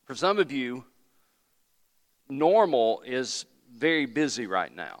For some of you, normal is very busy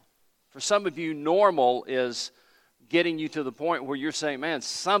right now. For some of you, normal is getting you to the point where you're saying, man,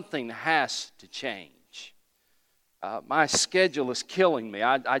 something has to change. My schedule is killing me.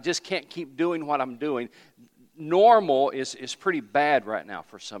 I just can't keep doing what I'm doing. Normal is pretty bad right now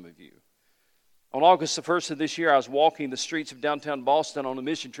for some of you. On August the 1st of this year, I was walking the streets of downtown Boston on a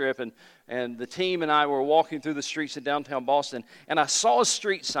mission trip, and the team and I were walking through the streets of downtown Boston, and I saw a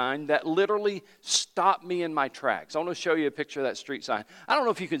street sign that literally stopped me in my tracks. I want to show you a picture of that street sign. I don't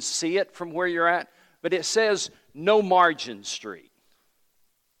know if you can see it from where you're at, but it says No Margin Street.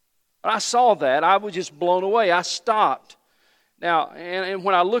 When I saw that, I was just blown away. I stopped. Now, and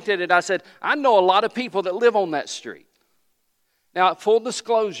when I looked at it, I said, I know a lot of people that live on that street. Now, full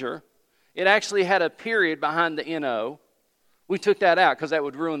disclosure, it actually had a period behind the N-O. We took that out because that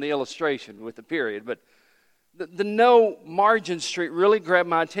would ruin the illustration with the period. But the No Margin Street really grabbed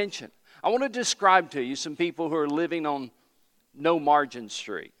my attention. I want to describe to you some people who are living on No Margin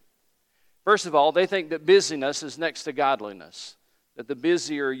Street. First of all, they think that busyness is next to godliness. That the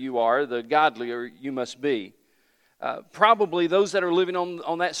busier you are, the godlier you must be. Probably those that are living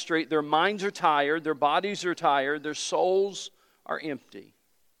on that street, their minds are tired, their bodies are tired, their souls are empty.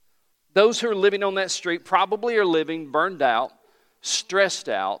 Those who are living on that street probably are living burned out, stressed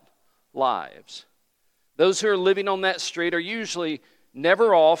out lives. Those who are living on that street are usually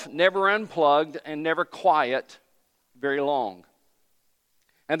never off, never unplugged, and never quiet very long.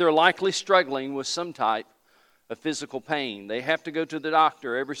 And they're likely struggling with some type of physical pain. They have to go to the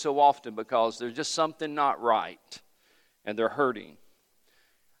doctor every so often because there's just something not right, and they're hurting.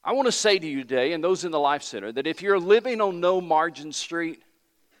 I want to say to you today, and those in the Life Center, that if you're living on No Margin Street,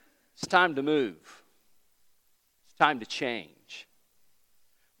 it's time to move. It's time to change.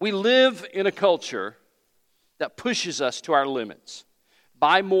 We live in a culture that pushes us to our limits.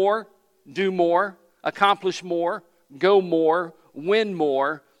 Buy more, do more, accomplish more, go more, win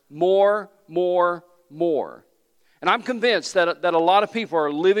more, more. And I'm convinced that a lot of people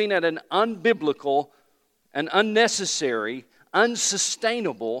are living at an unbiblical, an unnecessary,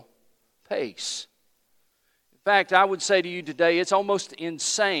 unsustainable pace. In fact, I would say to you today, it's almost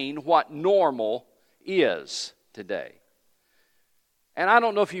insane what normal is today. And I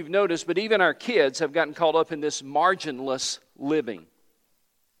don't know if you've noticed, but even our kids have gotten caught up in this marginless living.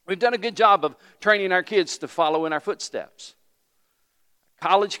 We've done a good job of training our kids to follow in our footsteps.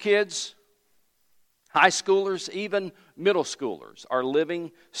 College kids, high schoolers, even middle schoolers are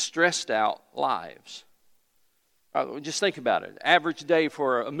living stressed out lives. Just think about it. Average day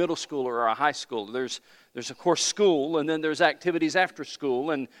for a middle schooler or a high schooler. There's of course school, and then there's activities after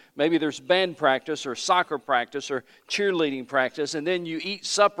school, and maybe there's band practice or soccer practice or cheerleading practice, and then you eat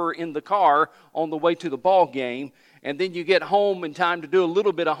supper in the car on the way to the ball game, and then you get home in time to do a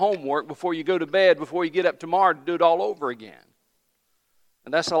little bit of homework before you go to bed, before you get up tomorrow to do it all over again.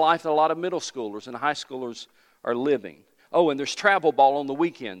 And that's the life that a lot of middle schoolers and high schoolers are living. Oh, and there's travel ball on the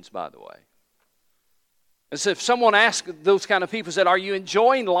weekends, by the way. And so if someone asked those kind of people, said, are you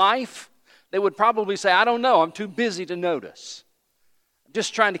enjoying life? They would probably say, I don't know, I'm too busy to notice. I'm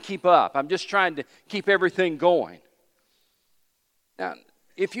just trying to keep up. I'm just trying to keep everything going. Now,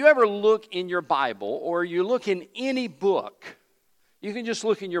 if you ever look in your Bible or you look in any book, you can just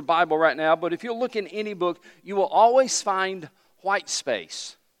look in your Bible right now, but if you look in any book, you will always find white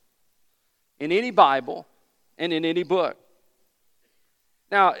space in any Bible and in any book.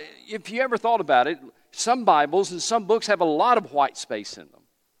 Now, if you ever thought about it, some Bibles and some books have a lot of white space in them.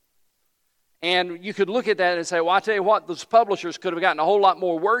 And you could look at that and say, well, I tell you what, those publishers could have gotten a whole lot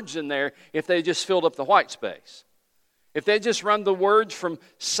more words in there if they just filled up the white space. If they just run the words from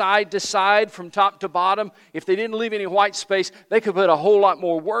side to side, from top to bottom, if they didn't leave any white space, they could put a whole lot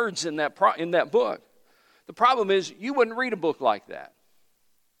more words in that book. The problem is, you wouldn't read a book like that.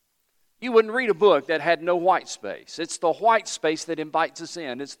 You wouldn't read a book that had no white space. It's the white space that invites us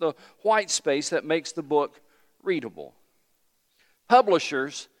in. It's the white space that makes the book readable.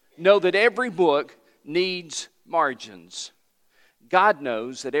 Publishers know that every book needs margins. God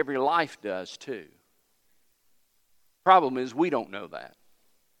knows that every life does too. Problem is, we don't know that.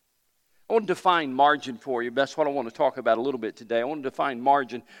 I want to define margin for you. That's what I want to talk about a little bit today. I want to define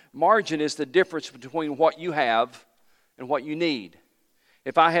margin. Margin is the difference between what you have and what you need.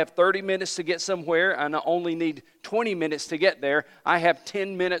 If I have 30 minutes to get somewhere and I only need 20 minutes to get there, I have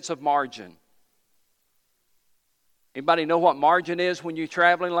 10 minutes of margin. Anybody know what margin is when you're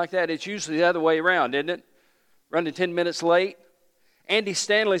traveling like that? It's usually the other way around, isn't it? Running 10 minutes late. Andy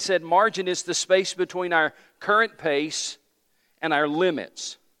Stanley said margin is the space between our current pace and our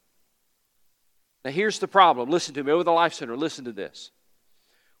limits. Now here's the problem. Listen to me. Over the Life Center, listen to this.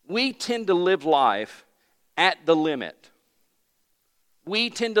 we tend to live life at the limit. We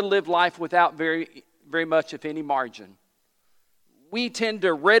tend to live life without very much, if any, margin. We tend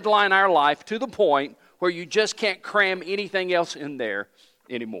to redline our life to the point where you just can't cram anything else in there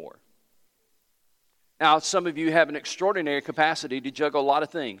anymore. Now, some of you have an extraordinary capacity to juggle a lot of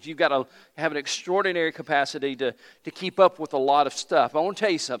things. You've got to have an extraordinary capacity to keep up with a lot of stuff. I want to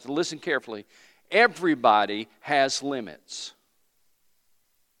tell you something. Listen carefully. Everybody has limits.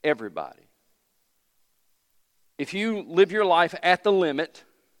 Everybody. If you live your life at the limit,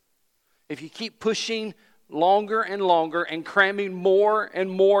 if you keep pushing longer and longer and cramming more and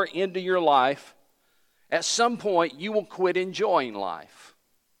more into your life, at some point you will quit enjoying life.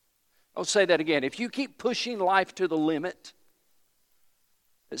 I'll say that again. If you keep pushing life to the limit,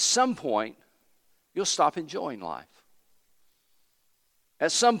 at some point you'll stop enjoying life.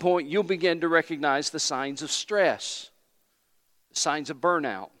 At some point you'll begin to recognize the signs of stress, the signs of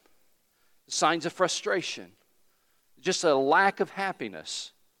burnout, the signs of frustration, just a lack of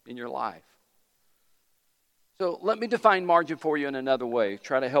happiness in your life. So let me define margin for you in another way.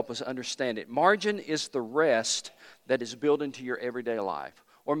 Try to help us understand it. Margin is the rest that is built into your everyday life.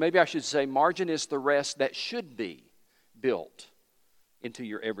 Or maybe I should say margin is the rest that should be built into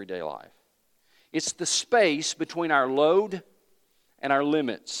your everyday life. It's the space between our load and our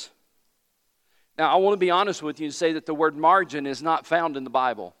limits. Now, I want to be honest with you and say that the word margin is not found in the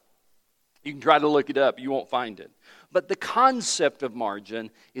Bible. You can try to look it up. You won't find it. But the concept of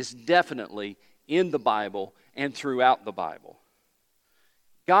margin is definitely in the Bible and throughout the Bible.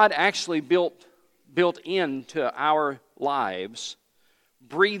 God actually built into our lives,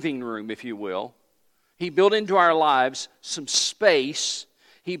 breathing room, if you will. He built into our lives some space.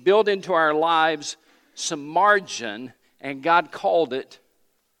 He built into our lives some margin, and God called it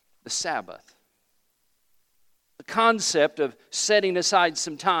the Sabbath. The concept of setting aside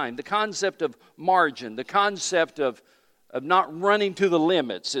some time, the concept of margin, the concept of not running to the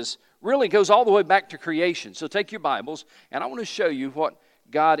limits really goes all the way back to creation. So take your Bibles, and I want to show you what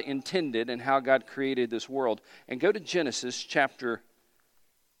God intended and how God created this world. And go to Genesis chapter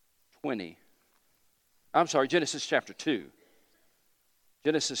 20. Genesis chapter 2.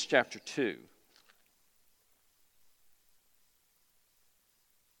 Genesis chapter 2.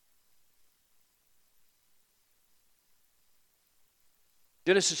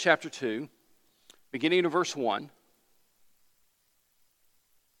 Genesis chapter 2, beginning of verse 1.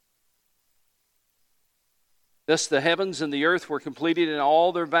 Thus the heavens and the earth were completed in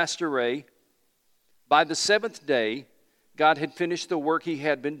all their vast array. By the seventh day, God had finished the work He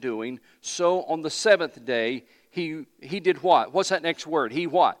had been doing. So on the seventh day, He did what? What's that next word? He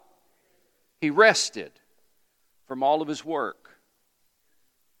what? He rested from all of His work.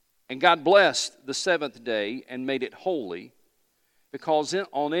 And God blessed the seventh day and made it holy, because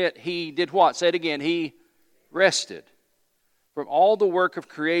on it He did what? Say it again. He rested from all the work of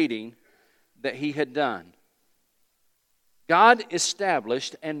creating that He had done. God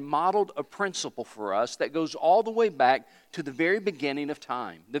established and modeled a principle for us that goes all the way back to the very beginning of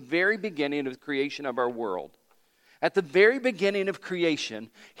time, the very beginning of the creation of our world. At the very beginning of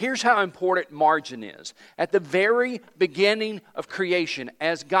creation, here's how important margin is. At the very beginning of creation,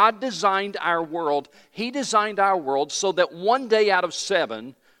 as God designed our world, He designed our world so that one day out of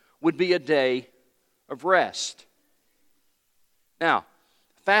 7 would be a day of rest. Now,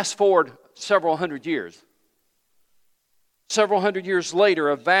 fast forward several hundred years. Several hundred years later,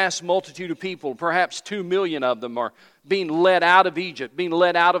 a vast multitude of people, perhaps 2 million of them, are being led out of Egypt, being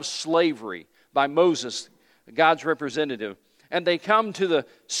led out of slavery by Moses, God's representative. And they come to the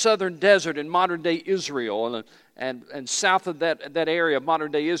southern desert in modern-day Israel, and south of that area of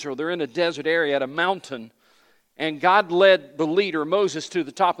modern-day Israel. They're in a desert area at a mountain. And God led the leader, Moses, to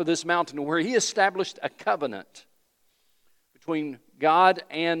the top of this mountain where He established a covenant between God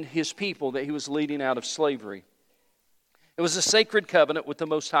and His people that He was leading out of slavery. It was a sacred covenant with the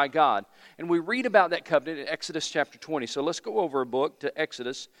Most High God. And we read about that covenant in Exodus chapter 20. So let's go over a book to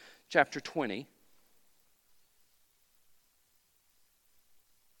Exodus chapter 20.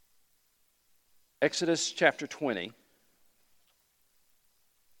 Exodus chapter 20.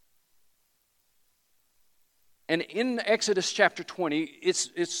 And in Exodus chapter 20,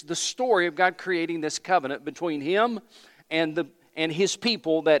 it's the story of God creating this covenant between Him and His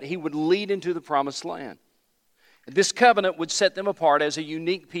people that He would lead into the promised land. This covenant would set them apart as a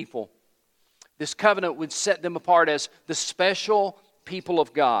unique people. This covenant would set them apart as the special people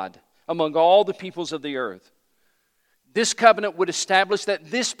of God among all the peoples of the earth. This covenant would establish that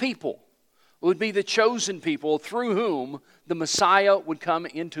this people would be the chosen people through whom the Messiah would come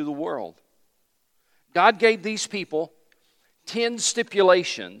into the world. God gave these people 10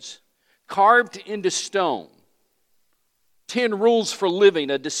 stipulations carved into stone. 10 rules for living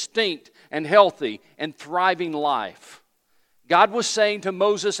a distinct and healthy and thriving life. God was saying to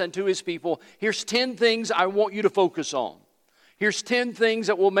Moses and to his people, here's 10 things I want you to focus on. Here's 10 things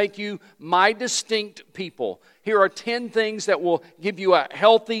that will make you my distinct people. Here are 10 things that will give you a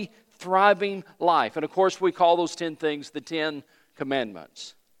healthy, thriving life. And of course, we call those 10 things the 10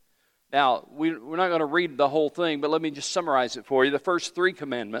 Commandments. Now, we're not going to read the whole thing, but let me just summarize it for you. The first 3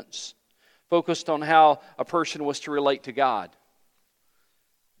 commandments focused on how a person was to relate to God.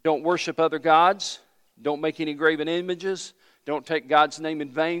 Don't worship other gods. Don't make any graven images. Don't take God's name in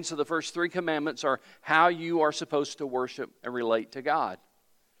vain. So the first 3 commandments are how you are supposed to worship and relate to God.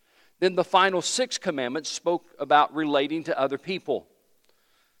 Then the final 6 commandments spoke about relating to other people.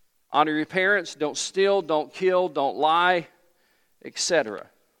 Honor your parents, don't steal, don't kill, don't lie, etc.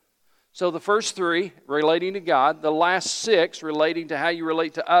 So the first 3, relating to God. The last 6, relating to how you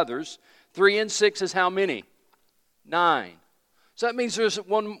relate to others. 3 and 6 is how many? 9. So that means there's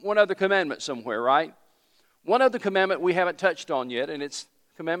one other commandment somewhere, right? One other commandment we haven't touched on yet, and it's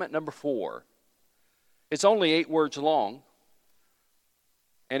commandment number 4. It's only 8 words long,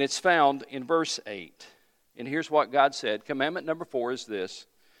 and it's found in verse 8. And here's what God said. Commandment number 4 is this.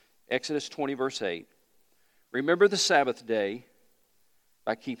 Exodus 20, verse 8. Remember the Sabbath day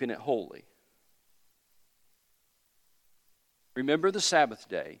by keeping it holy. Remember the Sabbath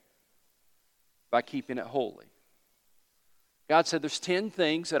day by keeping it holy. God said there's 10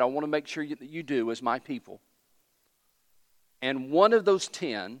 things that I want to make sure that you do as my people. And one of those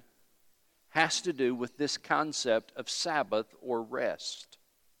 10 has to do with this concept of Sabbath or rest.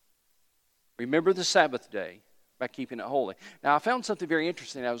 Remember the Sabbath day by keeping it holy. Now, I found something very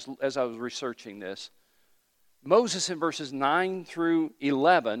interesting as I was researching this. Moses in verses 9 through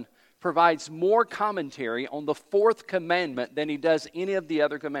 11 provides more commentary on the 4th commandment than he does any of the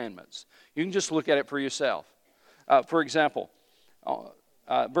other commandments. You can just look at it for yourself. For example,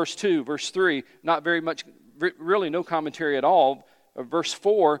 verse 2, verse 3, not very much, really no commentary at all. Verse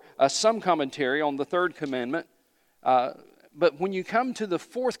 4, some commentary on the 3rd commandment. But when you come to the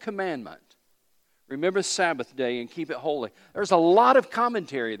 4th commandment, remember the Sabbath day and keep it holy. There's a lot of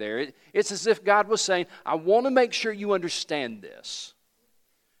commentary there. It's as if God was saying, I want to make sure you understand this.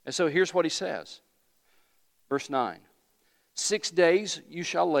 And so here's what he says. Verse 9, 6 days you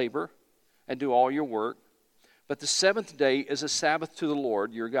shall labor and do all your work, but the 7th day is a Sabbath to the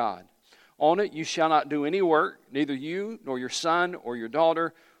Lord your God. On it you shall not do any work, neither you, nor your son, or your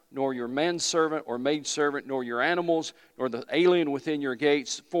daughter, nor your manservant or maidservant, nor your animals, nor the alien within your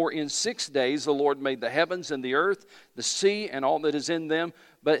gates. For in 6 days the Lord made the heavens and the earth, the sea, and all that is in them.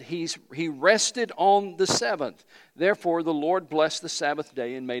 But he rested on the 7th. Therefore the Lord blessed the Sabbath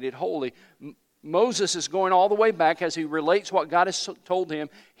day and made it holy. Moses is going all the way back as he relates what God has told him.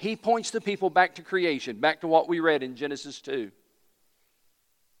 He points the people back to creation, back to what we read in Genesis 2.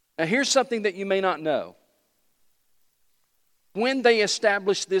 Now here's something that you may not know. When they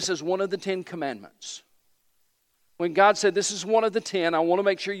established this as one of the 10 commandments, when God said, this is one of the 10, I want to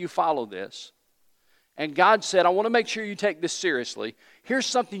make sure you follow this. And God said, I want to make sure you take this seriously. Here's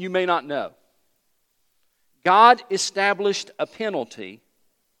something you may not know. God established a penalty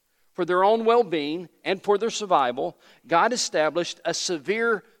for their own well-being and for their survival. God established a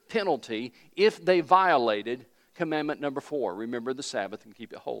severe penalty if they violated commandment number 4. Remember the Sabbath and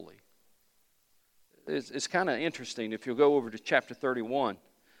keep it holy. It's kind of interesting if you'll go over to chapter 31.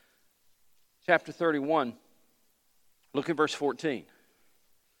 Chapter 31, look at verse 14.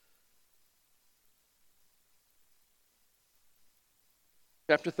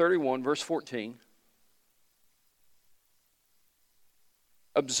 Chapter 31, verse 14.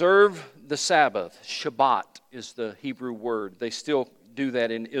 Observe the Sabbath. Shabbat is the Hebrew word. They still do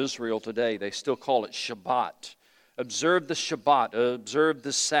that in Israel today. They still call it Shabbat. Observe the Shabbat. Observe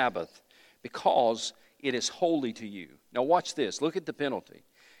the Sabbath, because it is holy to you. Now watch this. Look at the penalty.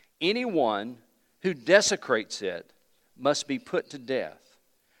 Anyone who desecrates it must be put to death.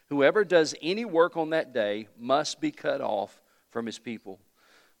 Whoever does any work on that day must be cut off from his people.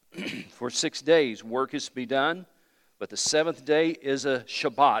 For 6 days work is to be done, but the 7th day is a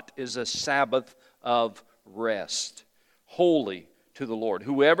Shabbat, is a Sabbath of rest, holy to the Lord.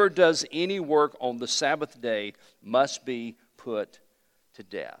 Whoever does any work on the Sabbath day must be put to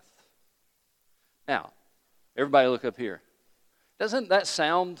death. Now, everybody look up here. Doesn't that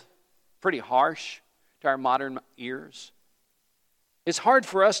sound pretty harsh to our modern ears? It's hard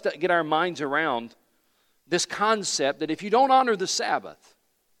for us to get our minds around this concept that if you don't honor the Sabbath,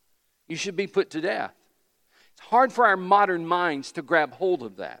 you should be put to death. It's hard for our modern minds to grab hold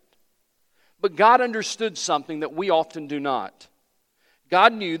of that. But God understood something that we often do not.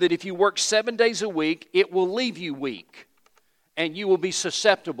 God knew that if you work 7 days a week, it will leave you weak, and you will be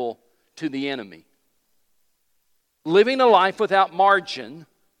susceptible to the enemy. Living a life without margin,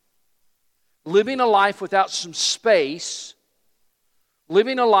 living a life without some space,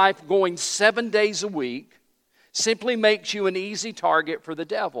 living a life going 7 days a week simply makes you an easy target for the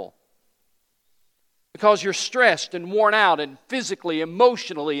devil. Because you're stressed and worn out and physically,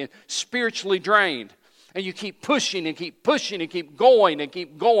 emotionally, and spiritually drained. And you keep pushing and keep pushing and keep going and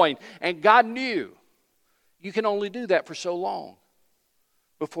keep going. And God knew you can only do that for so long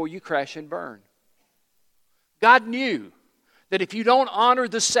before you crash and burn. God knew that if you don't honor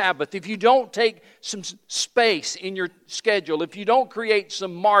the Sabbath, if you don't take some space in your schedule, if you don't create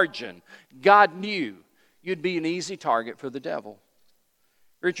some margin, God knew you'd be an easy target for the devil.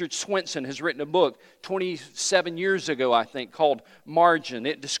 Richard Swenson has written a book 27 years ago, I think, called Margin.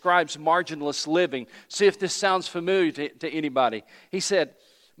 It describes marginless living. See if this sounds familiar to anybody. He said,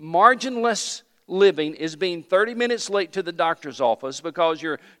 marginless living is being 30 minutes late to the doctor's office because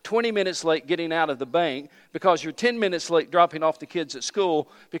you're 20 minutes late getting out of the bank, because you're 10 minutes late dropping off the kids at school,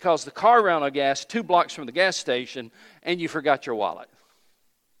 because the car ran out of gas 2 blocks from the gas station, and you forgot your wallet.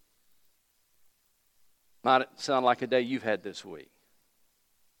 Might sound like a day you've had this week.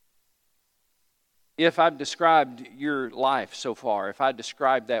 If I've described your life so far, if I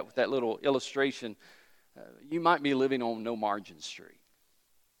described that with that little illustration, you might be living on no margin street.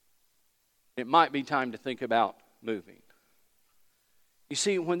 It might be time to think about moving. You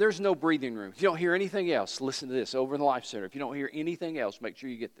see, when there's no breathing room, if you don't hear anything else, listen to this over in the Life Center. If you don't hear anything else, make sure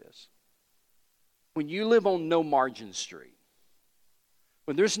you get this. When you live on no margin street,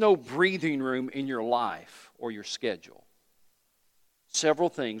 when there's no breathing room in your life or your schedule, several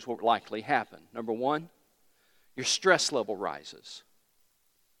things will likely happen. Number one, your stress level rises.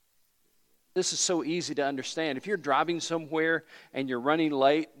 This is so easy to understand. If you're driving somewhere and you're running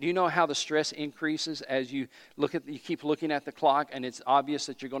late, do you know how the stress increases as you keep looking at the clock, and it's obvious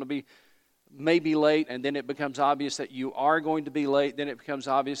that you're going to be maybe late, and then it becomes obvious that you are going to be late, then it becomes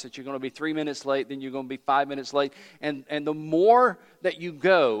obvious that you're going to be 3 minutes late, then you're going to be 5 minutes late. And the more that you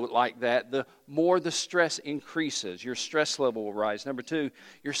go like that, the more the stress increases. Your stress level will rise. Number two,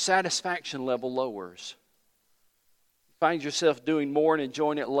 your satisfaction level lowers. You find yourself doing more and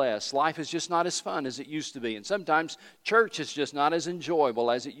enjoying it less. Life is just not as fun as it used to be. And sometimes church is just not as enjoyable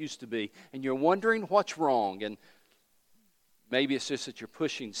as it used to be. And you're wondering what's wrong. And maybe it's just that you're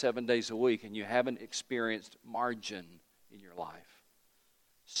pushing 7 days a week and you haven't experienced margin in your life.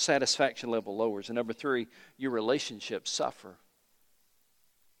 Satisfaction level lowers. And number three, your relationships suffer.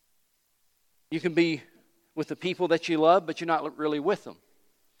 You can be with the people that you love, but you're not really with them.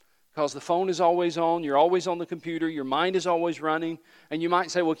 Because the phone is always on, you're always on the computer, your mind is always running. And you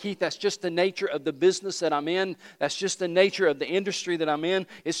might say, well, Keith, that's just the nature of the business that I'm in. That's just the nature of the industry that I'm in.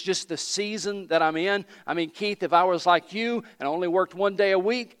 It's just the season that I'm in. I mean, Keith, if I was like you and only worked 1 day a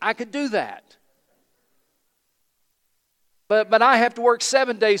week, I could do that. But I have to work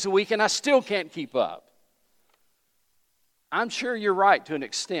 7 days a week and I still can't keep up. I'm sure you're right to an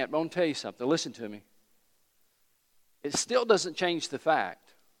extent, but I'm going to tell you something. Listen to me. It still doesn't change the fact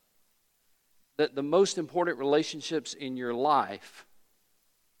that the most important relationships in your life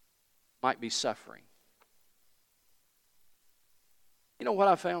might be suffering. You know what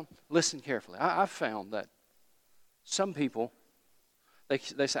I found? Listen carefully. I found that some people,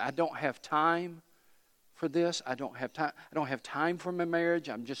 they say, I don't have time for this. I don't have time for my marriage.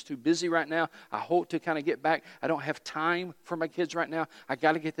 I'm just too busy right now. I hope to kind of get back. I don't have time for my kids right now. I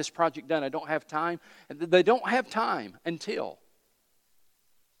got to get this project done. I don't have time. And they don't have time until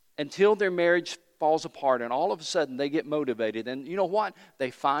their marriage falls apart, and all of a sudden they get motivated. And you know what? They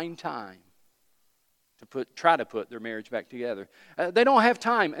find time to try to put their marriage back together. They don't have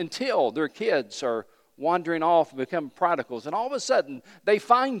time until their kids are wandering off and become prodigals, and all of a sudden they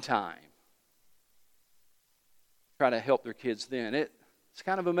find time to try to help their kids then. It's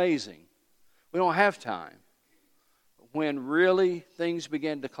kind of amazing. We don't have time. When really things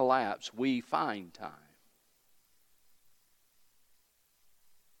begin to collapse, we find time.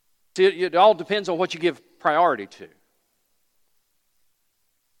 See, it all depends on what you give priority to.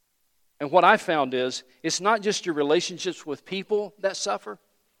 And what I found is, it's not just your relationships with people that suffer.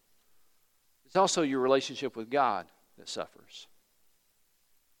 It's also your relationship with God that suffers.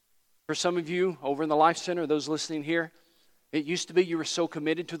 For some of you over in the Life Center, those listening here, it used to be you were so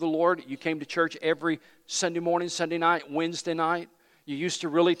committed to the Lord. You came to church every Sunday morning, Sunday night, Wednesday night. You used to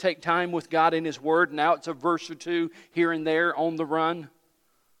really take time with God in His Word. Now it's a verse or two here and there on the run.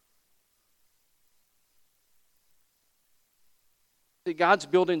 See, God's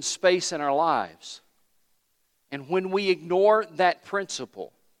building space in our lives. And when we ignore that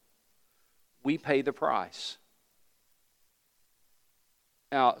principle, we pay the price.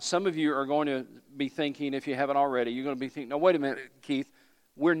 Now, some of you are going to be thinking, if you haven't already, you're going to be thinking, no, wait a minute, Keith.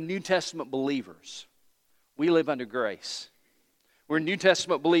 We're New Testament believers. We live under grace. We're New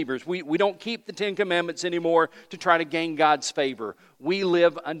Testament believers. We don't keep the Ten Commandments anymore to try to gain God's favor. We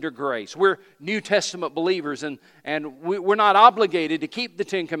live under grace. We're New Testament believers, and we're not obligated to keep the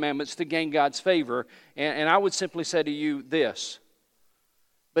Ten Commandments to gain God's favor. And I would simply say to you this,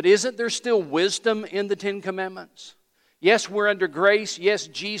 but isn't there still wisdom in the Ten Commandments? Yes, we're under grace. Yes,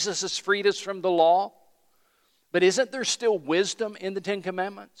 Jesus has freed us from the law. But isn't there still wisdom in the Ten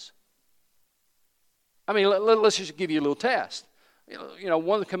Commandments? I mean, let's just give you a little test. You know,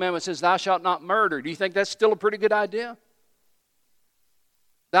 one of the commandments says, thou shalt not murder. Do you think that's still a pretty good idea?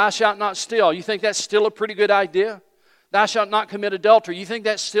 Thou shalt not steal. You think that's still a pretty good idea? Thou shalt not commit adultery. You think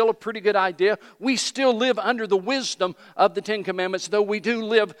that's still a pretty good idea? We still live under the wisdom of the Ten Commandments, though we do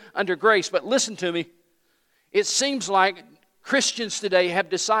live under grace. But listen to me. It seems like Christians today have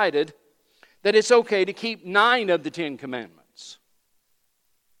decided that it's okay to keep 9 of the 10 Commandments.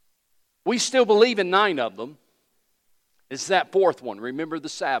 We still believe in 9 of them. It's that 4th one. Remember the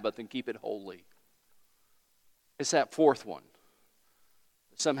Sabbath and keep it holy. It's that 4th one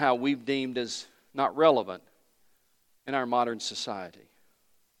that somehow we've deemed as not relevant in our modern society.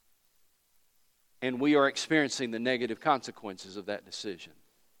 And we are experiencing the negative consequences of that decision.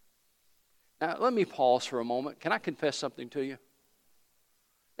 Now, let me pause for a moment. Can I confess something to you?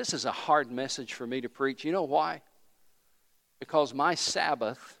 This is a hard message for me to preach. You know why? Because my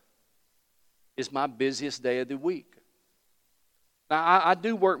Sabbath is my busiest day of the week. Now, I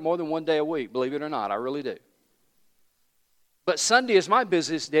do work more than one day a week, believe it or not. I really do. But Sunday is my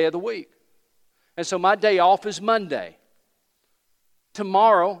busiest day of the week. And so my day off is Monday.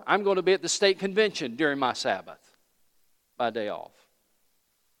 Tomorrow, I'm going to be at the state convention during my Sabbath, my day off.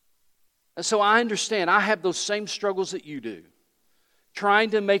 And so I understand. I have those same struggles that you do,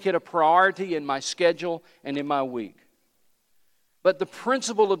 trying to make it a priority in my schedule and in my week. But the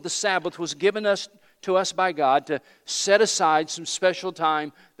principle of the Sabbath was given to us by God to set aside some special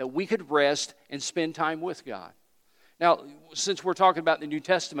time that we could rest and spend time with God. Now, since we're talking about the New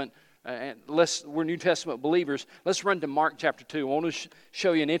Testament, and we're New Testament believers, let's run to Mark chapter 2. I want to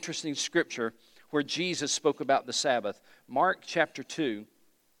show you an interesting scripture where Jesus spoke about the Sabbath. Mark chapter 2.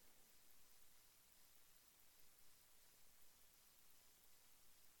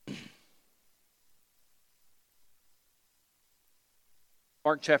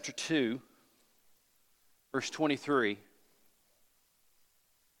 Mark chapter 2, verse 23.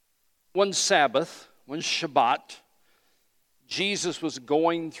 One Sabbath, one Shabbat, Jesus was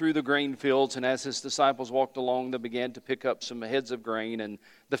going through the grain fields, and as his disciples walked along, they began to pick up some heads of grain. And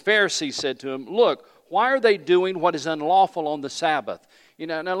the Pharisees said to him, "Look, why are they doing what is unlawful on the Sabbath?" You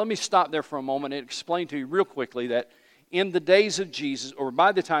know, now let me stop there for a moment and explain to you real quickly that in the days of Jesus, or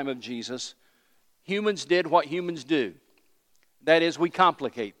by the time of Jesus, humans did what humans do. That is, we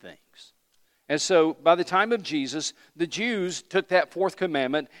complicate things. And so, by the time of Jesus, the Jews took that 4th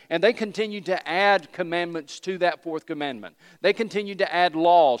commandment and they continued to add commandments to that 4th commandment. They continued to add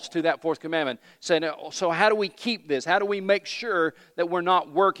laws to that 4th commandment, saying, so how do we keep this? How do we make sure that we're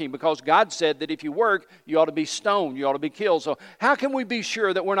not working? Because God said that if you work, you ought to be stoned, you ought to be killed. So how can we be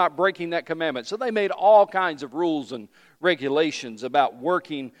sure that we're not breaking that commandment? So they made all kinds of rules and regulations about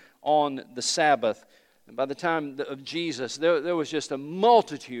working on the Sabbath. And by the time of Jesus, there was just a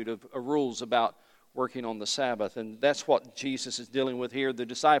multitude of rules about working on the Sabbath. And that's what Jesus is dealing with here. The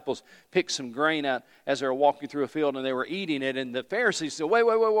disciples picked some grain out as they were walking through a field, and they were eating it. And the Pharisees said, wait,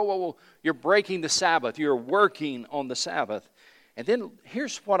 you're breaking the Sabbath. You're working on the Sabbath. And then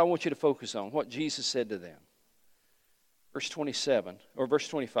here's what I want you to focus on, what Jesus said to them. Verse 27, or verse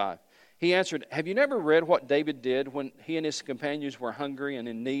 25. He answered, "Have you never read what David did when he and his companions were hungry and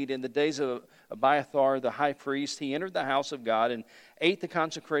in need? In the days of Abiathar the high priest, he entered the house of God and ate the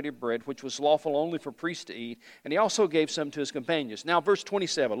consecrated bread, which was lawful only for priests to eat, and he also gave some to his companions." Now, verse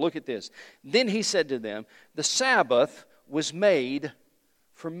 27, look at this. "Then he said to them, the Sabbath was made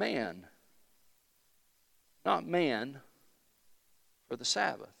for man, not man for the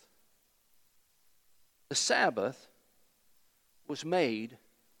Sabbath." The Sabbath was made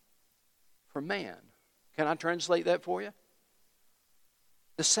for man. Can I translate that for you?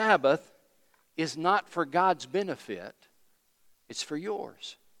 The Sabbath is not for God's benefit, it's for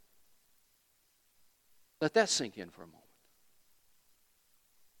yours. Let that sink in for a moment.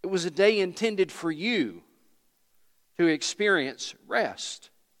 It was a day intended for you to experience rest,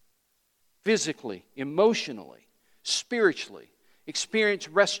 physically, emotionally, spiritually. experience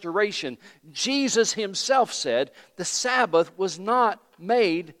restoration. Jesus himself said the Sabbath was not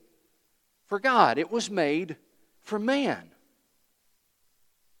made for God. It was made for man.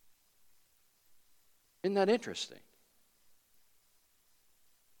 Isn't that interesting?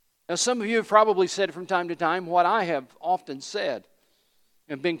 Now, some of you have probably said from time to time what I have often said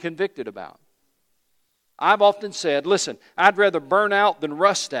and been convicted about. I've often said, listen, I'd rather burn out than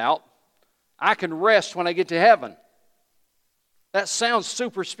rust out. I can rest when I get to heaven. That sounds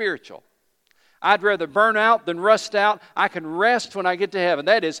super spiritual. I'd rather burn out than rust out. I can rest when I get to heaven.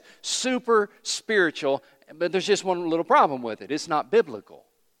 That is super spiritual, but there's just one little problem with it. It's not biblical.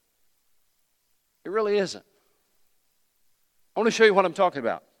 It really isn't. I want to show you what I'm talking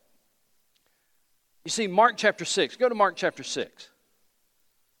about. You see, Mark chapter 6. Go to Mark chapter 6.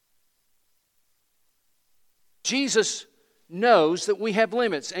 Jesus knows that we have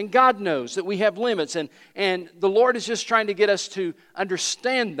limits, and God knows that we have limits, and the Lord is just trying to get us to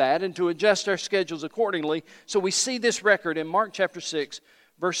understand that and to adjust our schedules accordingly. So we see this record in Mark chapter 6,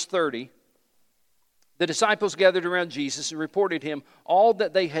 verse 30. The disciples gathered around Jesus and reported him all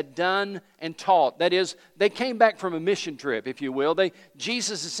that they had done and taught. That is, they came back from a mission trip, if you will.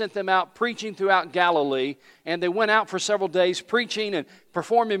 Jesus had sent them out preaching throughout Galilee, and they went out for several days preaching and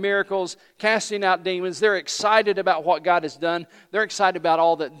performing miracles, casting out demons. They're excited about what God has done. They're excited about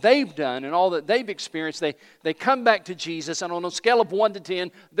all that they've done and all that they've experienced. They come back to Jesus, and on a scale of 1 to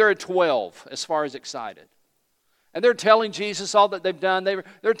 10, they're a 12 as far as excited. And they're telling Jesus all that they've done.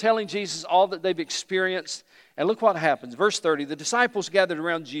 They're telling Jesus all that they've experienced. And look what happens. Verse 30, the disciples gathered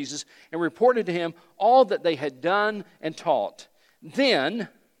around Jesus and reported to him all that they had done and taught. Then,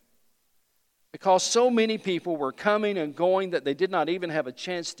 because so many people were coming and going that they did not even have a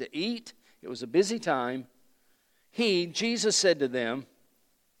chance to eat, it was a busy time, Jesus said to them,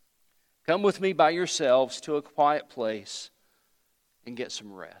 "Come with me by yourselves to a quiet place and get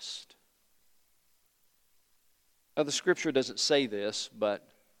some rest." Now, the Scripture doesn't say this, but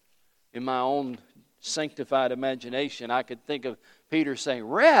in my own sanctified imagination, I could think of Peter saying,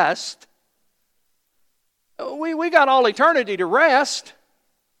 "Rest? We got all eternity to rest.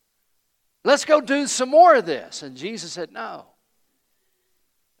 Let's go do some more of this." And Jesus said, No,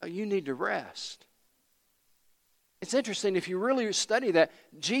 you need to rest. It's interesting, if you really study that,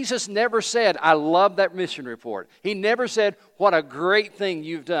 Jesus never said, "I love that mission report." He never said, "What a great thing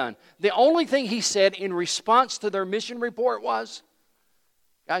you've done." The only thing he said in response to their mission report was,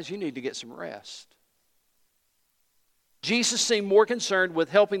 "Guys, you need to get some rest." Jesus seemed more concerned with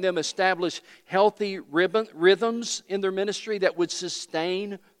helping them establish healthy rhythms in their ministry that would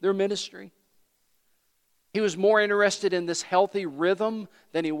sustain their ministry. He was more interested in this healthy rhythm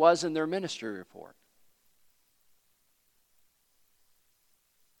than he was in their ministry report.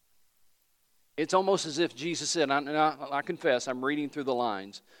 It's almost as if Jesus said, and I confess, I'm reading through the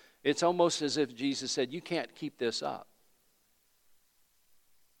lines. It's almost as if Jesus said, you can't keep this up.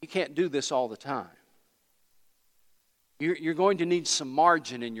 You can't do this all the time. You're going to need some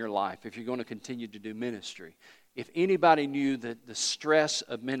margin in your life if you're going to continue to do ministry. If anybody knew that the stress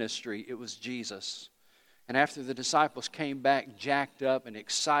of ministry, it was Jesus. And after the disciples came back jacked up and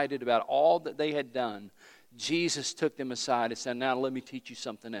excited about all that they had done, Jesus took them aside and said, "Now let me teach you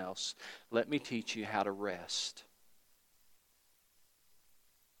something else. Let me teach you how to rest."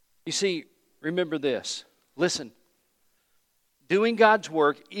 You see, remember this. Listen, doing God's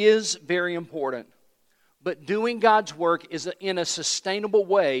work is very important. But doing God's work in a sustainable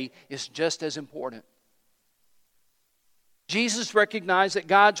way is just as important. Jesus recognized that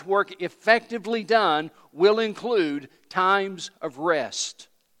God's work effectively done will include times of rest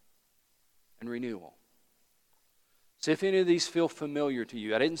and renewal. See if any of these feel familiar to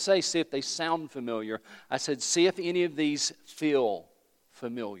you. I didn't say see if they sound familiar. I said see if any of these feel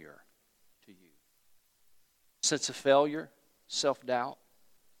familiar to you. Sense of failure, self-doubt,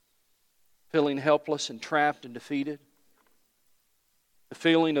 feeling helpless and trapped and defeated, the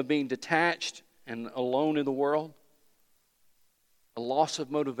feeling of being detached and alone in the world, a loss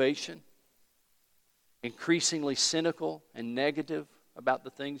of motivation, increasingly cynical and negative about the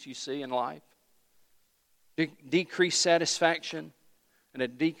things you see in life, decreased satisfaction, and a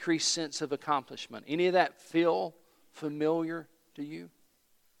decreased sense of accomplishment. Any of that feel familiar to you?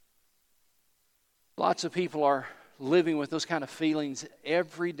 Lots of people are living with those kind of feelings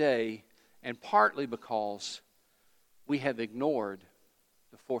every day, and partly because we have ignored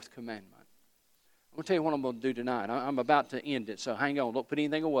the fourth commandment. I'm going to tell you what I'm going to do tonight. I'm about to end it, so hang on. Don't put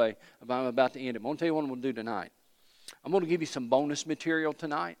anything away. I'm about to end it. I'm going to tell you what I'm going to do tonight. I'm going to give you some bonus material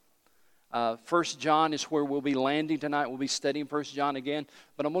tonight. 1 John is where we'll be landing tonight. We'll be studying 1 John again.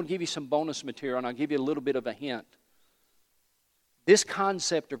 But I'm going to give you some bonus material, and I'll give you a little bit of a hint. This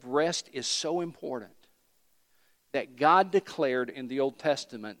concept of rest is so important that God declared in the Old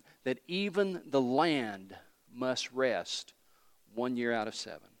Testament that even the land must rest 1 year out of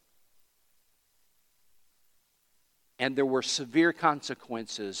 7. And there were severe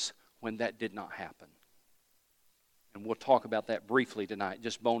consequences when that did not happen. And we'll talk about that briefly tonight,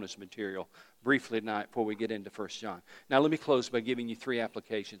 just bonus material, briefly tonight before we get into 1 John. Now let me close by giving you 3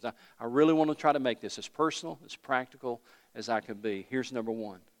 applications. I really want to try to make this as personal, as practical as I can be. Here's number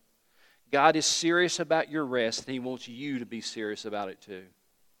 1. God is serious about your rest, and He wants you to be serious about it too.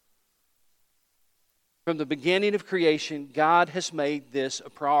 From the beginning of creation, God has made this a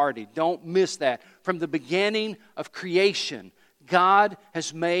priority. Don't miss that. From the beginning of creation, God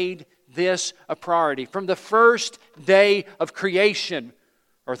has made this a priority. From the first day of creation,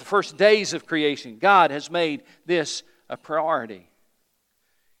 or the first days of creation, God has made this a priority.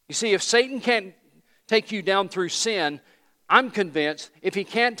 You see, if Satan can't take you down through sin, I'm convinced if he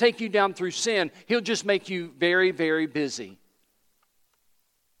can't take you down through sin, he'll just make you very, very busy.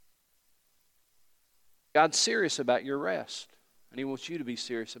 God's serious about your rest, and He wants you to be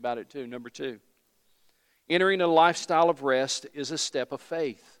serious about it too. Number 2, entering a lifestyle of rest is a step of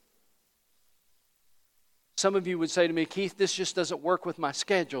faith. Some of you would say to me, Keith, this just doesn't work with my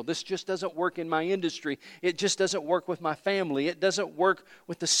schedule. This just doesn't work in my industry. It just doesn't work with my family. It doesn't work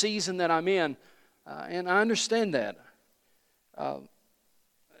with the season that I'm in. And I understand that.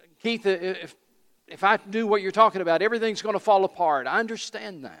 Keith, if I do what you're talking about, everything's going to fall apart. I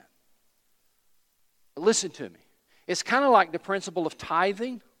understand that. But listen to me. It's kind of like the principle of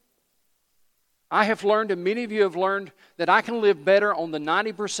tithing. I have learned, and many of you have learned, that I can live better on the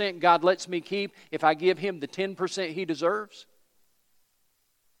 90% God lets me keep if I give Him the 10% He deserves.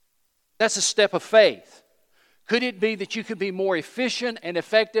 That's a step of faith. Could it be that you could be more efficient and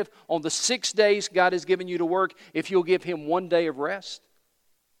effective on the 6 days God has given you to work if you'll give Him 1 day of rest?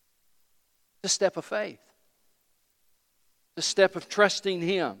 It's a step of faith. It's a step of trusting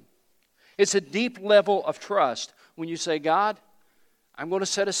Him. It's a deep level of trust when you say, God, I'm going to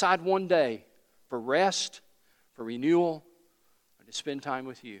set aside 1 day for rest, for renewal, and to spend time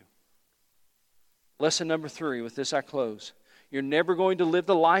with You. Lesson number 3, with this I close. You're never going to live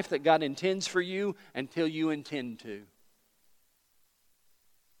the life that God intends for you until you intend to.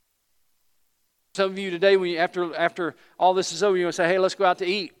 Some of you today, when you, after all this is over, you're going to say, hey, let's go out to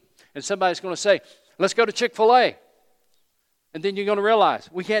eat. And somebody's going to say, let's go to Chick-fil-A. And then you're going to realize,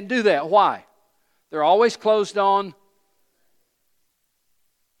 we can't do that. Why? They're always closed on. Have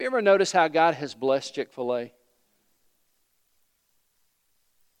you ever noticed how God has blessed Chick-fil-A?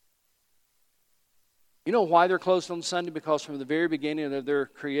 You know why they're closed on Sunday? Because from the very beginning of their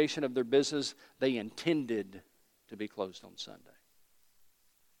creation of their business, they intended to be closed on Sunday.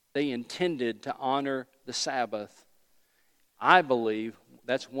 They intended to honor the Sabbath. I believe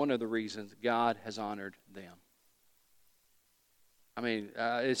that's one of the reasons God has honored them. I mean,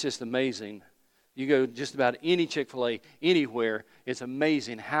 it's just amazing. You go just about any Chick-fil-A, anywhere, it's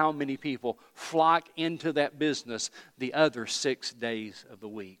amazing how many people flock into that business the other 6 days of the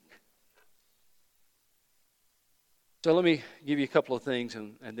week. So let me give you a couple of things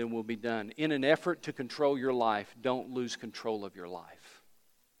and then we'll be done. In an effort to control your life, don't lose control of your life.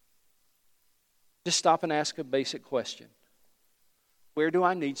 Just stop and ask a basic question. Where do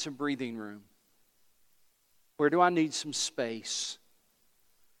I need some breathing room? Where do I need some space?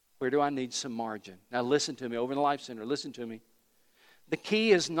 Where do I need some margin? Now listen to me, over in the Life Center, listen to me. The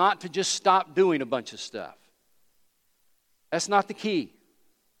key is not to just stop doing a bunch of stuff. That's not the key.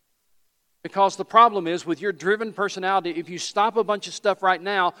 Because the problem is, with your driven personality, if you stop a bunch of stuff right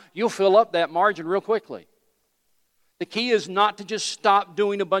now, you'll fill up that margin real quickly. The key is not to just stop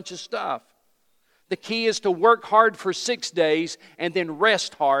doing a bunch of stuff. The key is to work hard for 6 days and then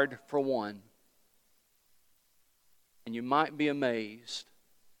rest hard for 1. And you might be amazed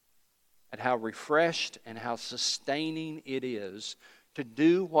at how refreshed and how sustaining it is to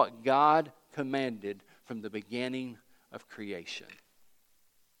do what God commanded from the beginning of creation.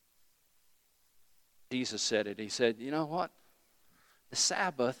 Jesus said it. He said, you know what? The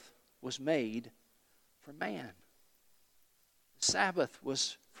Sabbath was made for man. The Sabbath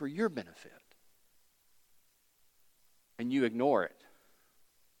was for your benefit. And you ignore it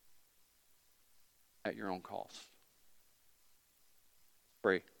at your own cost.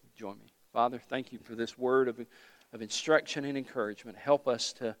 Pray. Join me. Father, thank You for this word of instruction and encouragement. Help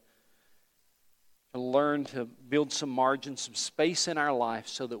us to learn to build some margin, some space in our life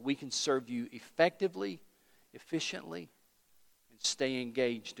so that we can serve You effectively, efficiently, and stay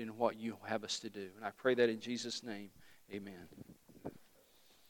engaged in what You have us to do. And I pray that in Jesus' name, amen.